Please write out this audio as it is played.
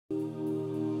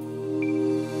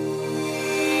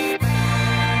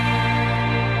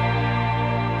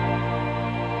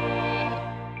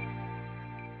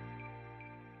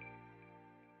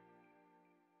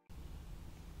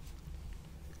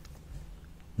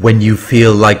When you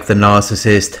feel like the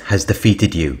narcissist has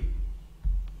defeated you.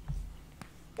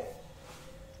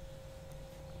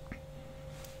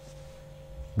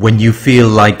 When you feel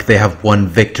like they have won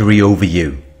victory over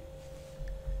you.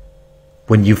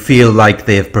 When you feel like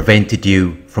they have prevented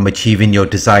you from achieving your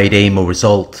desired aim or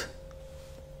result.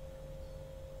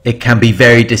 It can be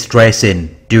very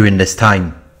distressing during this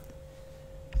time.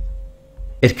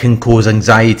 It can cause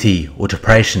anxiety or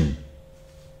depression.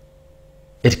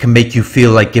 It can make you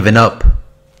feel like giving up.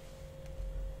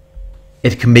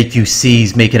 It can make you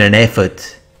cease making an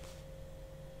effort.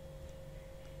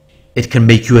 It can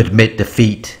make you admit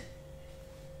defeat.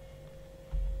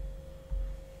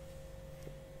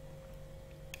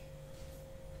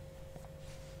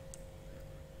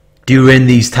 During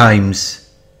these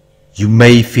times, you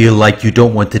may feel like you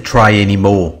don't want to try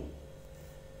anymore.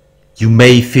 You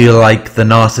may feel like the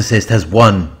narcissist has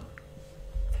won.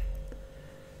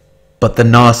 But the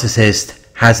narcissist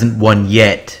hasn't won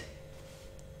yet.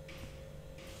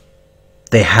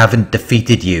 They haven't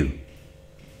defeated you.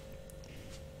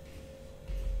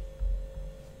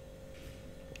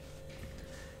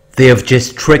 They have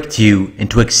just tricked you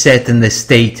into accepting this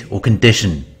state or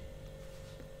condition.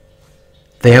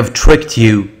 They have tricked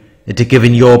you into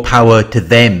giving your power to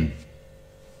them.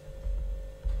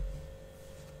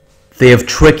 They have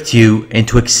tricked you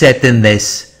into accepting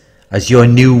this as your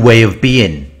new way of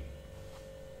being.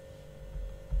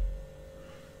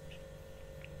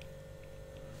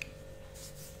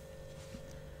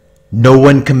 No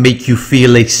one can make you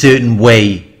feel a certain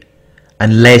way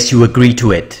unless you agree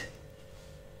to it.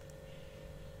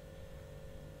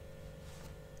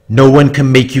 No one can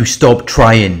make you stop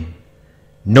trying.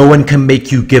 No one can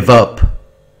make you give up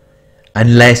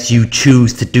unless you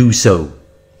choose to do so.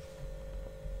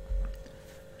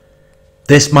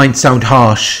 This might sound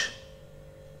harsh,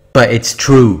 but it's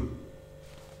true.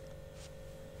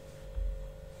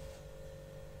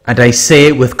 And I say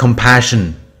it with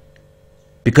compassion,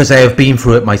 because I have been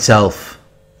through it myself.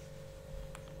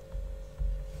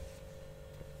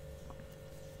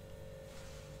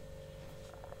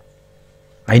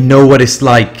 I know what it's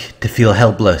like to feel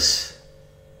helpless,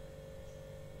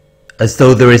 as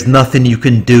though there is nothing you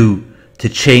can do to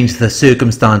change the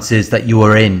circumstances that you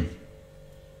are in.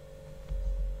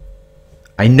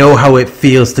 I know how it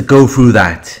feels to go through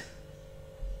that.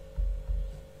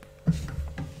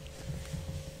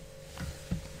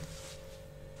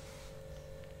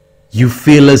 You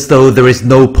feel as though there is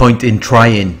no point in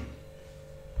trying.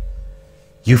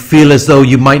 You feel as though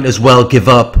you might as well give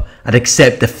up and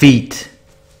accept defeat.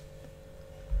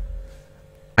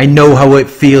 I know how it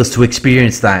feels to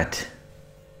experience that.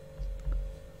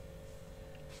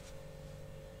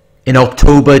 In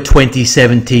October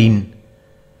 2017,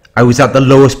 I was at the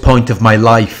lowest point of my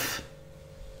life.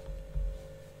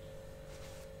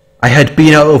 I had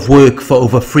been out of work for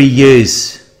over 3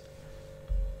 years.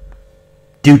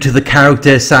 Due to the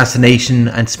character assassination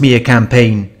and smear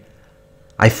campaign,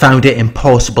 I found it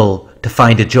impossible to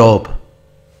find a job.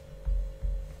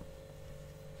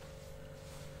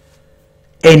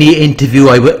 Any interview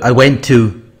I went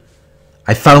to,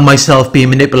 I found myself being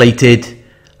manipulated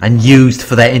and used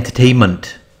for their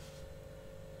entertainment.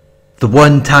 The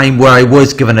one time where I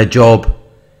was given a job,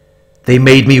 they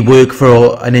made me work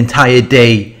for an entire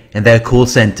day in their call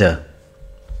center.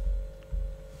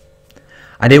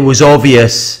 And it was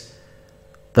obvious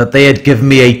that they had given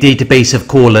me a database of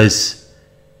callers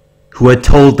who had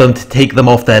told them to take them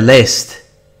off their list.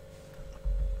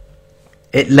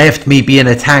 It left me being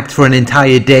attacked for an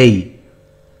entire day,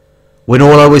 when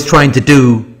all I was trying to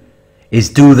do is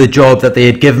do the job that they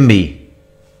had given me.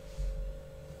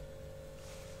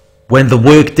 When the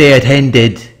work day had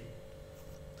ended,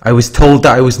 I was told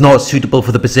that I was not suitable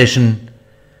for the position,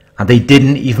 and they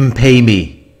didn't even pay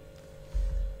me.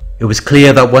 It was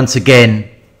clear that once again,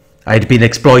 I had been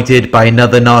exploited by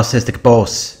another narcissistic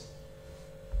boss.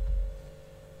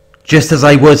 Just as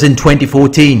I was in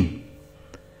 2014,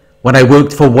 when I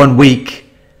worked for 1 week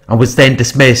and was then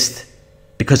dismissed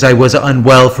because I was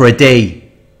unwell for a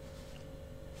day.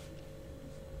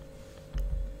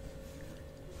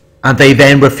 And they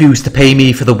then refused to pay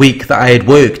me for the week that I had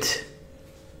worked.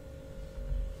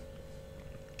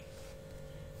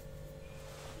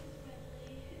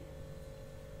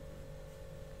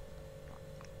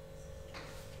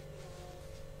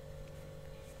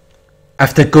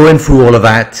 After going through all of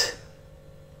that,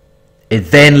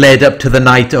 it then led up to the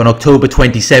night on October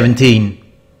 2017,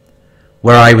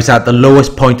 where I was at the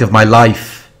lowest point of my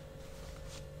life.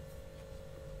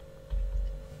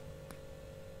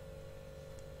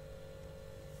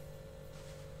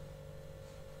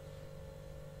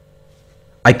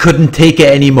 I couldn't take it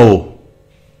anymore.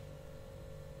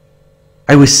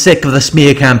 I was sick of the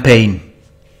smear campaign.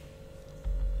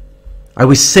 I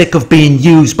was sick of being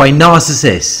used by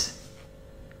narcissists.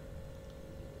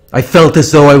 I felt as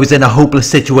though I was in a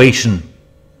hopeless situation.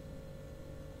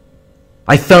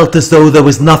 I felt as though there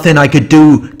was nothing I could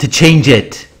do to change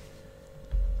it.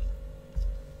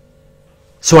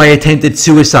 So I attempted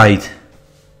suicide.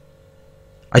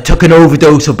 I took an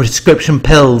overdose of prescription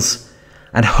pills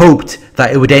and hoped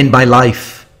that it would end my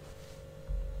life.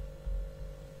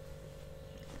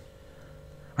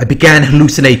 I began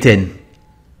hallucinating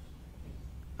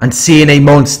and seeing a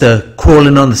monster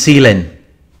crawling on the ceiling.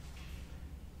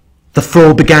 The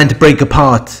floor began to break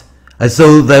apart as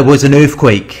though there was an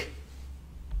earthquake.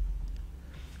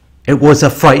 It was a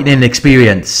frightening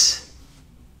experience.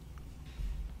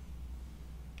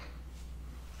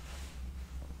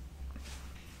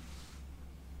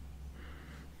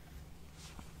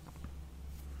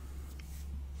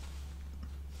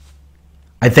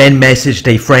 I then messaged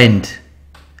a friend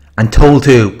and told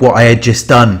her what I had just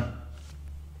done.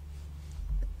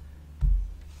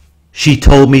 She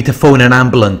told me to phone an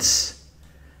ambulance,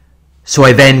 so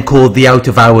I then called the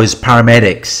out-of-hours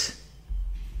paramedics.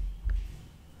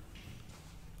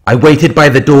 I waited by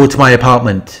the door to my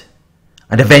apartment,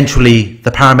 and eventually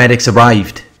the paramedics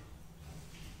arrived.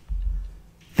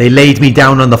 They laid me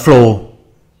down on the floor,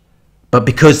 but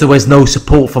because there was no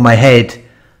support for my head,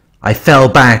 I fell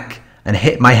back and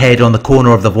hit my head on the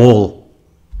corner of the wall.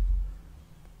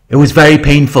 It was very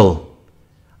painful,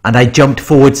 and I jumped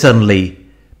forward suddenly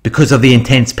because of the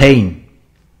intense pain.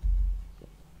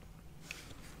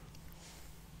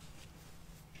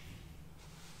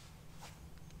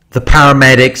 The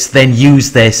paramedics then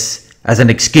used this as an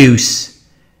excuse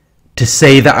to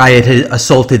say that I had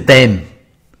assaulted them.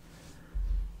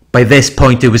 By this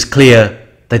point it was clear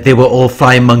that they were all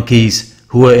flying monkeys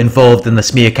who were involved in the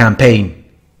smear campaign.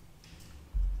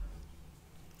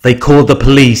 They called the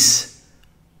police,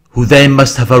 who then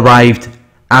must have arrived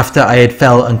after I had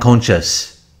fell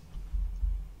unconscious.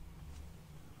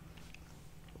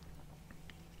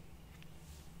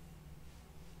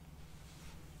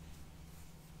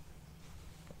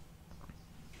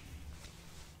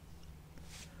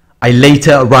 I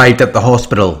later arrived at the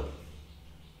hospital.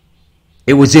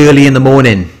 It was early in the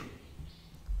morning.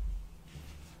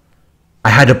 I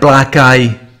had a black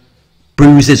eye,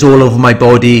 bruises all over my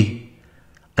body,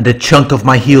 and a chunk of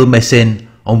my heel missing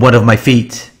on one of my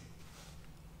feet.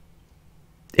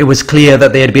 It was clear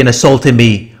that they had been assaulting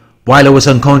me while I was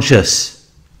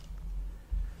unconscious.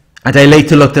 And I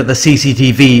later looked at the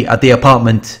CCTV at the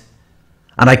apartment,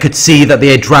 and I could see that they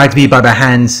had dragged me by my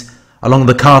hands along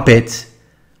the carpet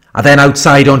and then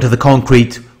outside onto the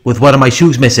concrete with one of my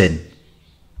shoes missing.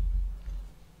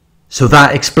 So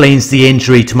that explains the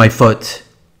injury to my foot.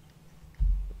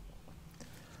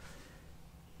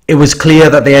 It was clear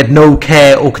that they had no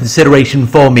care or consideration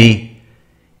for me,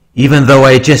 even though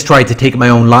I had just tried to take my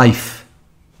own life.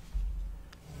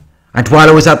 And while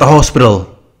I was at the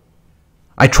hospital,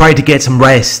 I tried to get some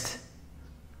rest,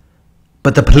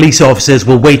 but the police officers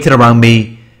were waiting around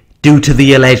me due to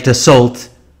the alleged assault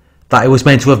that I was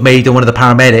meant to have made on one of the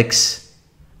paramedics.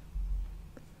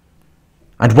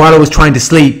 And while I was trying to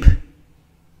sleep,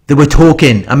 they were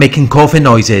talking and making coughing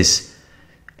noises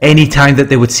any time that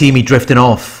they would see me drifting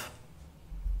off.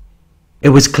 It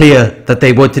was clear that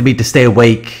they wanted me to stay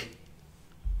awake.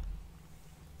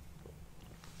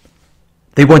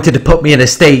 They wanted to put me in a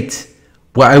state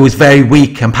where I was very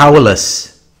weak and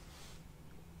powerless.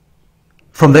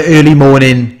 From the early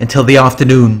morning until the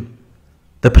afternoon,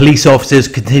 the police officers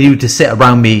continued to sit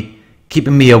around me,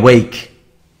 keeping me awake,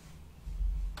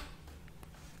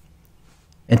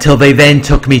 until they then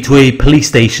took me to a police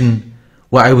station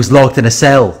where I was locked in a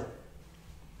cell.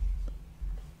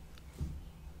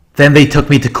 Then they took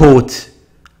me to court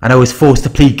and I was forced to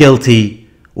plead guilty,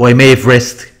 or I may have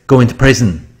risked going to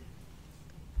prison.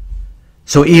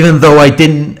 So even though I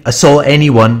didn't assault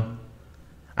anyone,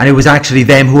 and it was actually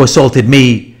them who assaulted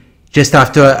me just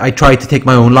after I tried to take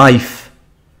my own life,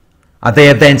 and they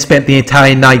had then spent the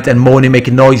entire night and morning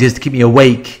making noises to keep me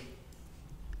awake,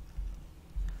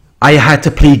 I had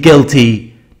to plead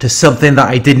guilty to something that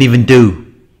I didn't even do.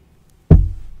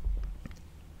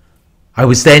 I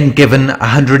was then given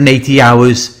 180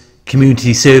 hours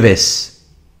community service.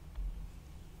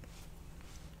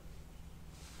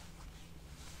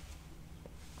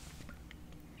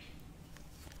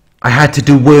 I had to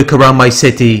do work around my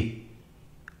city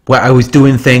where I was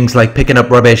doing things like picking up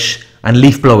rubbish and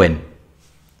leaf blowing.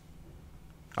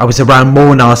 I was around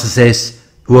more narcissists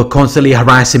who were constantly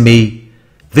harassing me,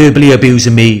 verbally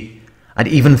abusing me, and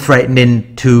even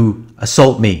threatening to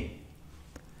assault me.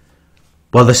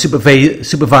 while the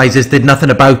supervisors did nothing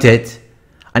about it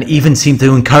and even seemed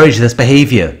to encourage this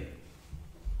behaviour.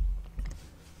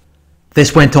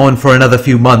 This went on for another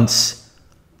few months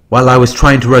while I was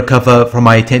trying to recover from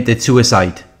my attempted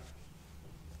suicide.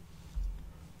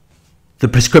 The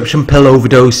prescription pill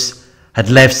overdose had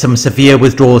left some severe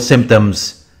withdrawal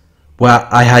symptoms where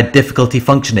I had difficulty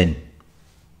functioning.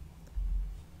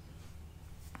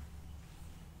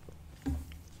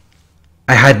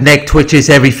 I had neck twitches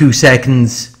every few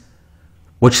seconds,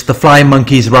 which the flying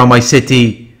monkeys around my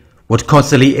city would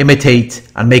constantly imitate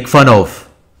and make fun of.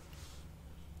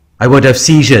 I would have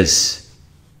seizures.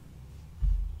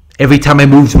 Every time I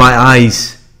moved my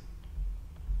eyes,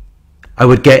 I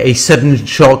would get a sudden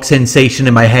shock sensation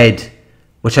in my head,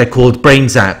 which I called brain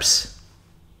zaps.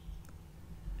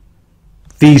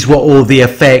 These were all the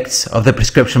effects of the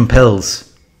prescription pills.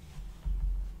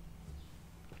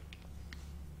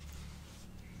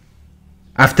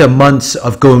 After months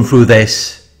of going through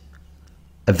this,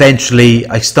 eventually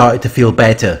I started to feel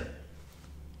better.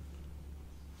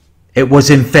 It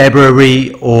was in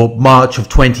February or March of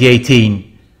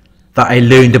 2018 that I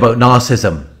learned about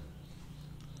narcissism.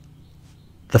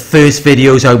 The first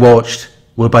videos I watched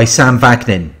were by Sam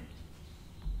Vaknin.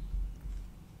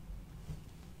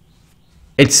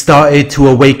 It started to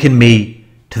awaken me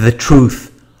to the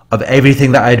truth of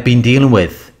everything that I had been dealing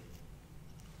with.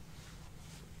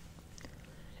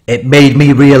 It made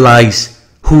me realize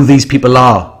who these people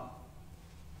are.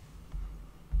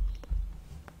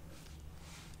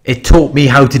 It taught me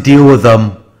how to deal with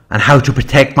them and how to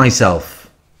protect myself.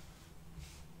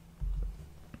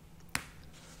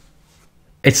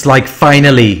 It's like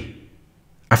finally,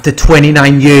 after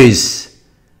 29 years,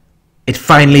 it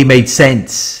finally made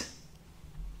sense.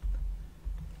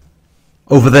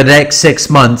 Over the next 6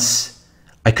 months,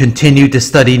 I continued to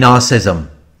study narcissism.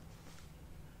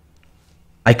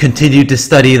 I continued to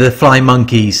study the flying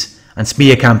monkeys and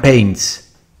smear campaigns,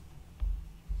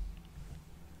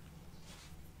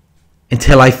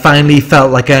 until I finally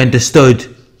felt like I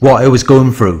understood what I was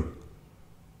going through.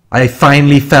 I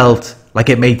finally felt like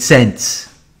it made sense.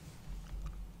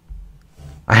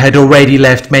 I had already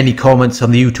left many comments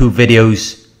on the YouTube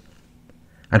videos,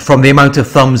 and from the amount of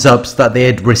thumbs ups that they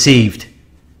had received,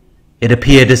 it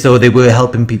appeared as though they were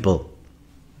helping people.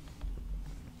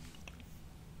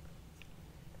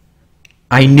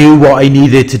 I knew what I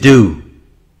needed to do.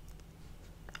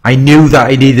 I knew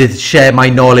that I needed to share my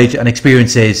knowledge and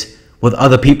experiences with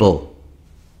other people.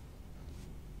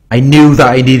 I knew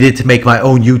that I needed to make my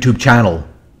own YouTube channel.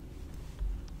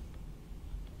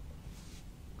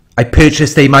 I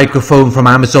purchased a microphone from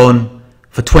Amazon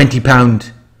for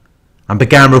 £20 and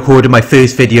began recording my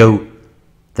first video,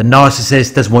 "The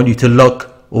Narcissist Doesn't Want You to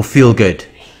Look or Feel Good."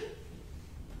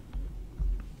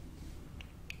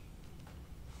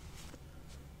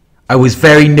 I was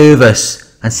very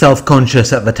nervous and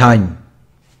self-conscious at the time.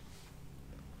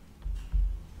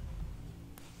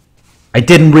 I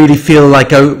didn't really feel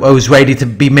like I was ready to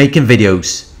be making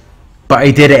videos, but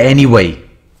I did it anyway.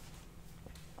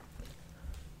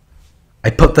 I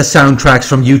put the soundtracks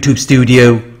from YouTube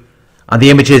Studio and the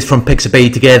images from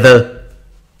Pixabay together,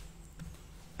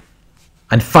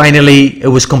 and finally it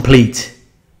was complete.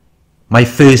 My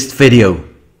first video.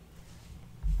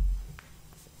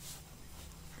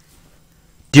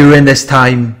 During this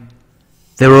time,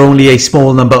 there were only a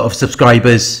small number of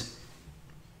subscribers.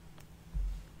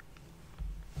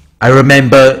 I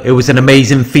remember it was an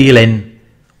amazing feeling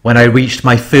when I reached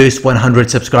my first 100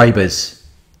 subscribers,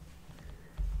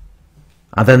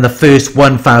 and then the first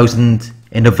 1,000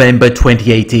 in November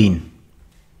 2018.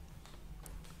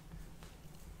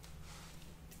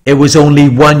 It was only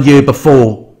 1 year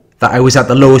before that I was at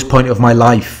the lowest point of my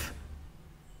life.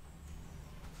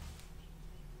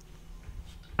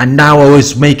 And now I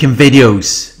was making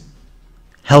videos,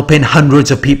 helping hundreds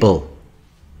of people.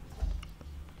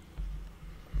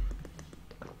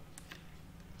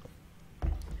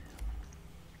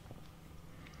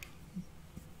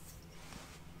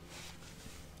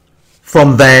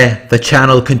 From there, the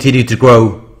channel continued to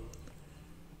grow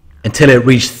until it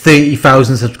reached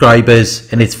 30,000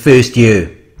 subscribers in its first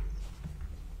year.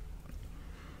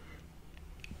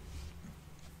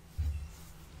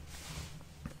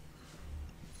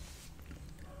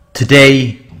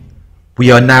 Today,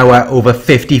 we are now at over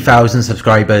 50,000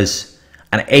 subscribers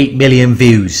and 8 million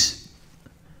views,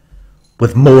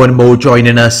 with more and more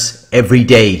joining us every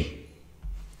day.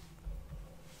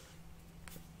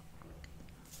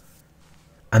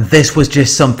 And this was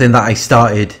just something that I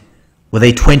started with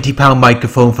a £20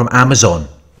 microphone from Amazon.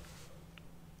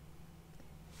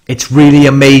 It's really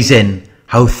amazing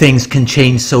how things can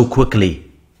change so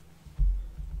quickly.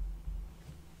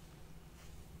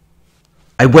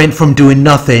 I went from doing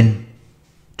nothing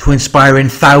to inspiring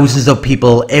thousands of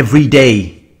people every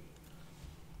day,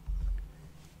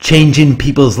 changing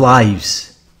people's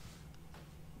lives,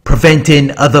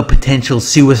 preventing other potential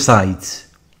suicides.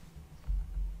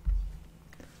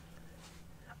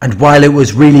 And while it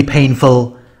was really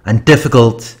painful and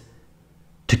difficult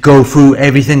to go through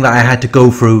everything that I had to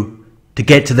go through to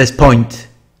get to this point,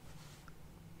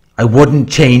 I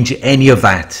wouldn't change any of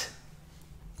that,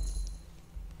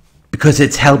 because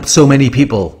it's helped so many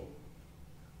people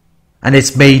and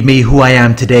it's made me who I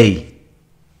am today.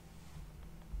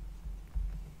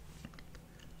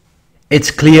 It's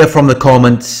clear from the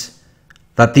comments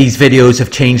that these videos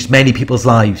have changed many people's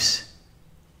lives.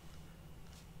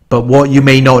 But what you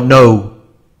may not know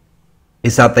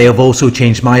is that they have also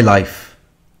changed my life.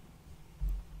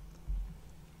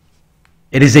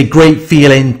 It is a great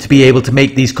feeling to be able to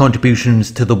make these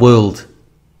contributions to the world.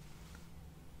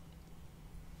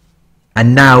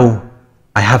 And now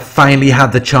I have finally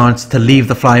had the chance to leave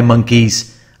the flying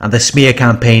monkeys and the smear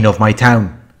campaign of my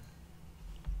town.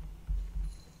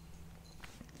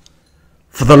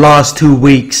 For the last 2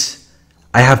 weeks,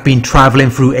 I have been traveling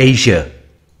through Asia.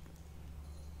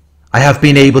 I have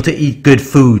been able to eat good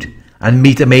food and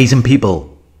meet amazing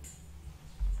people.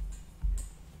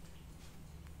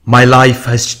 My life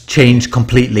has changed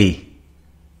completely,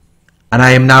 and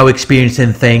I am now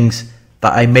experiencing things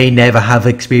that I may never have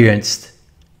experienced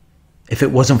if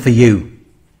it wasn't for you.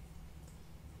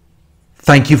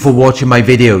 Thank you for watching my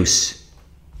videos.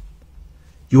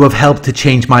 You have helped to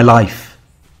change my life,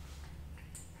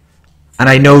 and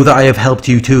I know that I have helped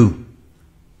you too.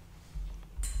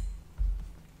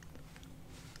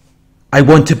 I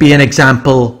want to be an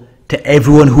example to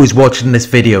everyone who is watching this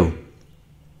video,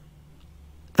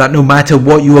 that no matter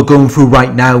what you are going through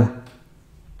right now,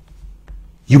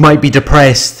 you might be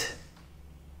depressed,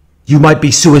 you might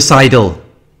be suicidal,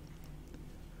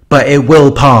 but it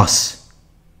will pass.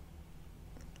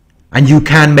 And you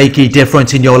can make a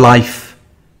difference in your life,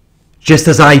 just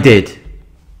as I did.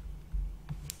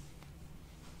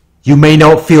 You may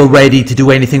not feel ready to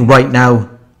do anything right now,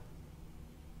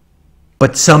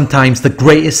 but sometimes the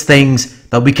greatest things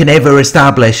that we can ever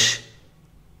establish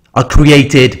are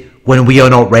created when we are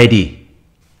not ready.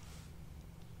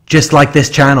 Just like this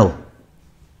channel.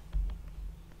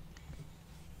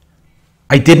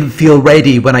 I didn't feel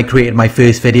ready when I created my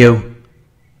first video,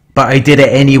 but I did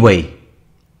it anyway.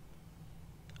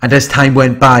 And as time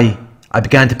went by, I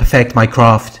began to perfect my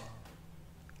craft,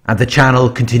 and the channel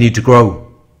continued to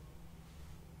grow.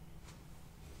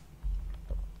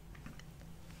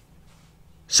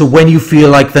 So when you feel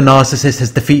like the narcissist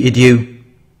has defeated you,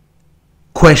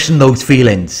 question those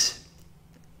feelings.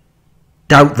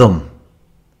 Doubt them.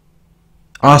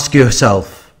 Ask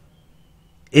yourself,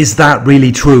 is that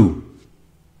really true?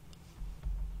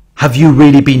 Have you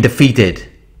really been defeated?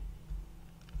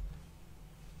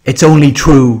 It's only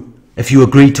true if you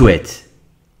agree to it.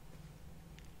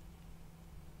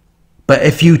 But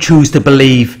if you choose to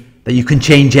believe that you can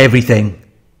change everything,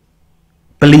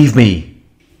 believe me,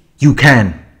 you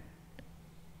can.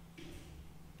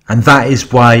 And that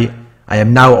is why I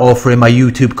am now offering my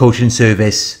YouTube coaching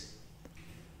service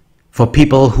for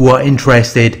people who are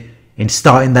interested in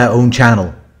starting their own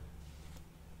channel.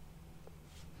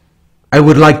 I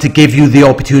would like to give you the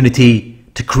opportunity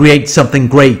to create something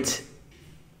great,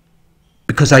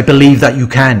 because I believe that you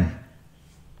can,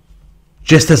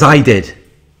 just as I did.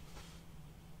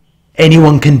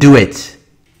 Anyone can do it.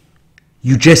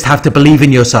 You just have to believe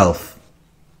in yourself.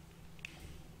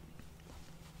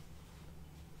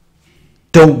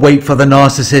 Don't wait for the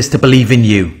narcissist to believe in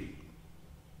you.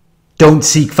 Don't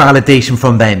seek validation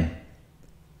from them.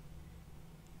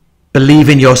 Believe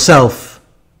in yourself,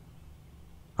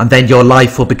 and then your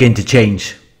life will begin to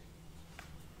change.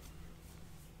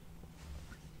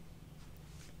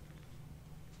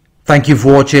 Thank you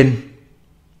for watching.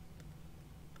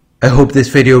 I hope this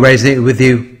video resonated with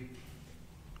you.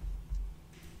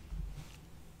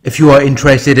 If you are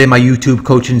interested in my YouTube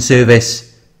coaching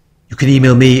service, you can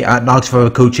email me at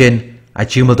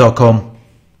narcsurvivorcoaching@gmail.com.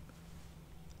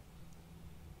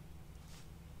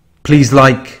 Please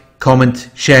like, comment,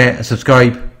 share and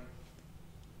subscribe.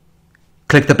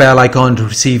 Click the bell icon to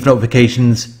receive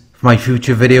notifications for my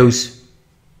future videos.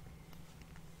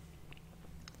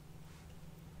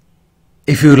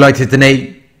 If you would like to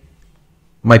donate,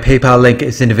 my PayPal link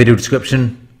is in the video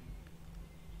description.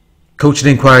 Coaching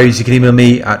inquiries, you can email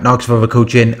me at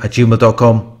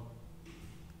narcsurvivorcoaching@gmail.com.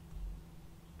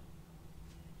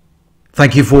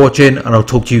 Thank you for watching, and I'll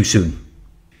talk to you soon.